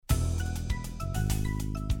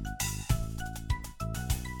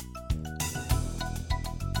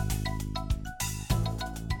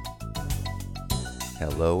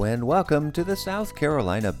Hello and welcome to the South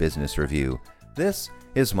Carolina Business Review. This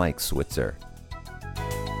is Mike Switzer.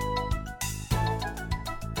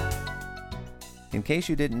 In case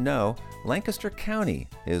you didn't know, Lancaster County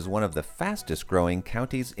is one of the fastest growing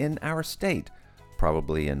counties in our state,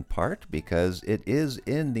 probably in part because it is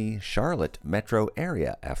in the Charlotte metro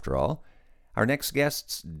area, after all. Our next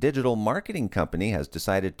guest's digital marketing company has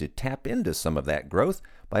decided to tap into some of that growth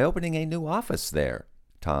by opening a new office there.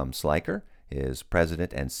 Tom Sliker is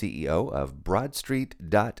president and CEO of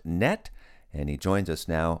BroadStreet.net, and he joins us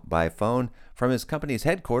now by phone from his company's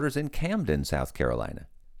headquarters in Camden, South Carolina.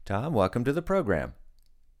 Tom, welcome to the program.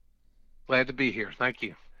 Glad to be here. Thank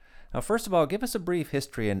you. Now, first of all, give us a brief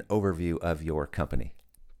history and overview of your company.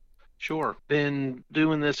 Sure. Been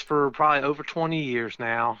doing this for probably over 20 years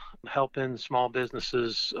now, helping small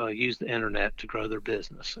businesses use the internet to grow their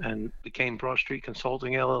business, and became Broad Street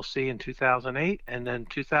Consulting LLC in 2008. And then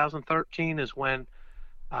 2013 is when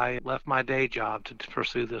I left my day job to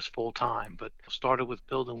pursue this full time, but started with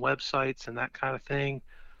building websites and that kind of thing,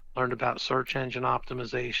 learned about search engine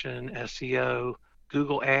optimization, SEO,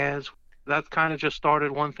 Google Ads. That kind of just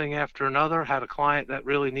started one thing after another. Had a client that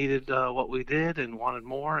really needed what we did and wanted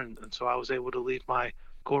more, and so I was able to leave my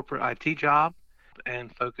corporate IT job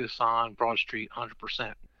and focus on Broad Street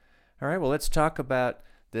 100%. All right, well, let's talk about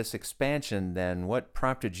this expansion then. What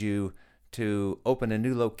prompted you to open a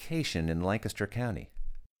new location in Lancaster County?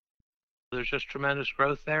 There's just tremendous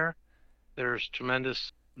growth there. There's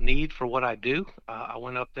tremendous need for what I do. I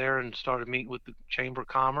went up there and started meeting with the Chamber of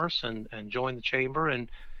Commerce and joined the Chamber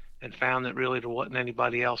and found that really there wasn't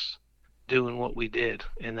anybody else doing what we did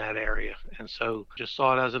in that area. And so just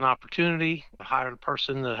saw it as an opportunity. I hired a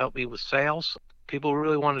person to help me with sales. People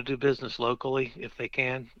really want to do business locally if they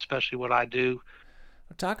can, especially what I do.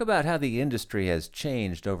 Talk about how the industry has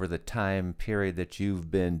changed over the time period that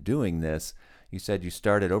you've been doing this. You said you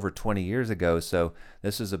started over 20 years ago, so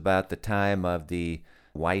this is about the time of the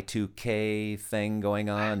Y2K thing going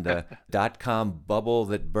on, the dot-com bubble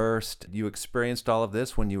that burst. You experienced all of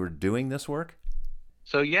this when you were doing this work?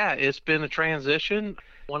 So yeah, it's been a transition.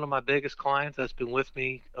 One of my biggest clients that's been with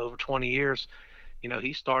me over 20 years,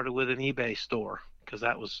 he started with an eBay store because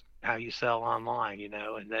that was how you sell online,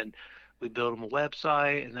 and then we built him a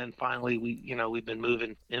website, and then finally we've been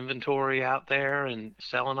moving inventory out there and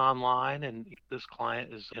selling online. And this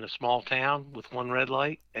client is in a small town with one red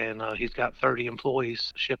light, and he's got 30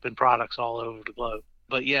 employees shipping products all over the globe.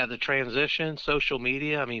 But yeah, the transition, social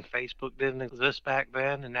media, Facebook didn't exist back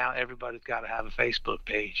then, and now everybody's got to have a Facebook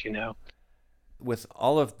page, With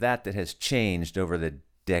all of that has changed over the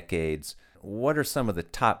decades, what are some of the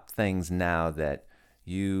top things now that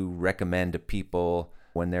you recommend to people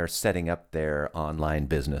when they're setting up their online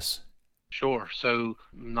business? Sure. So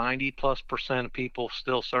 90+% of people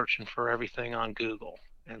still searching for everything on Google.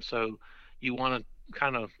 And so you want to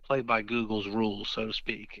kind of play by Google's rules, so to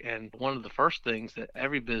speak. And one of the first things that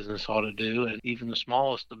every business ought to do, and even the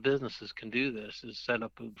smallest of businesses can do this, is set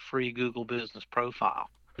up a free Google business profile.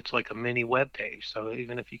 It's like a mini web page. So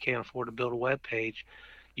even if you can't afford to build a web page,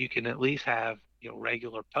 you can at least have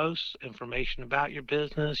regular posts, information about your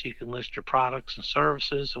business. You can list your products and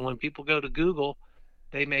services, and when people go to Google,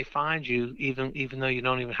 they may find you even though you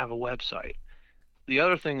don't even have a website. The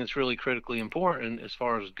other thing that's really critically important as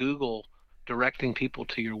far as Google directing people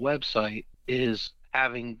to your website is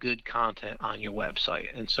having good content on your website.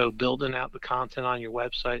 And so building out the content on your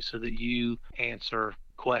website so that you answer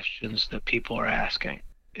questions that people are asking.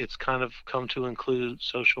 It's kind of come to include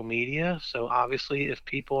social media. So obviously, if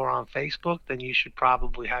people are on Facebook, then you should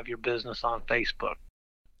probably have your business on Facebook.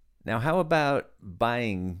 Now, how about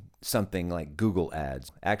buying something like Google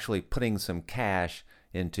Ads, actually putting some cash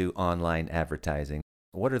into online advertising?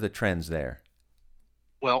 What are the trends there?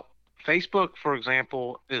 Well, Facebook, for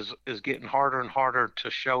example, is getting harder and harder to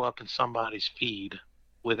show up in somebody's feed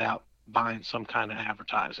without buying some kind of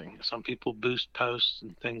advertising. Some people boost posts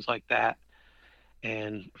and things like that.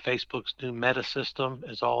 And Facebook's new meta system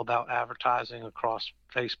is all about advertising across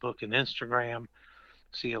Facebook and Instagram.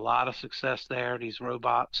 See a lot of success there. These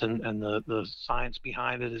robots and the science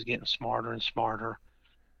behind it is getting smarter and smarter.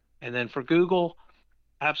 And then for Google,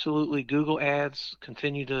 absolutely, Google Ads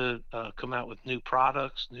continue to come out with new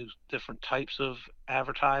products, new different types of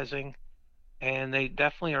advertising. And they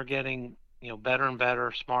definitely are getting better and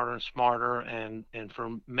better, smarter and smarter. And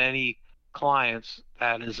for many clients,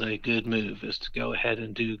 that is a good move, is to go ahead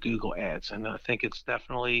and do Google Ads. And I think it's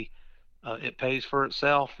definitely, it pays for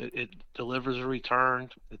itself. It delivers a return.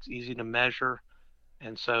 It's easy to measure.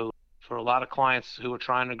 And so for a lot of clients who are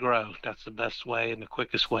trying to grow, that's the best way and the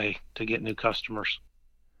quickest way to get new customers.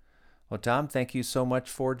 Well, Tom, thank you so much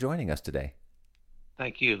for joining us today.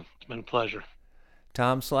 Thank you. It's been a pleasure.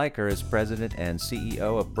 Tom Sliker is president and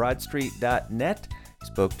CEO of BroadStreet.net. He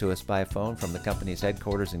spoke to us by phone from the company's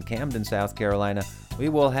headquarters in Camden, South Carolina. We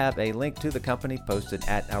will have a link to the company posted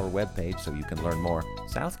at our webpage so you can learn more,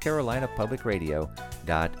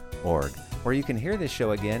 southcarolinapublicradio.org, where you can hear this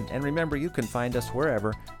show again. And remember, you can find us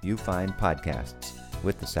wherever you find podcasts.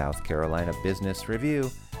 With the South Carolina Business Review,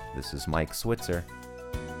 this is Mike Switzer.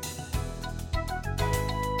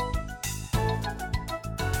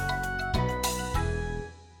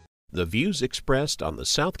 The views expressed on the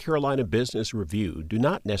South Carolina Business Review do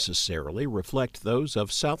not necessarily reflect those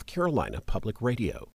of South Carolina Public Radio.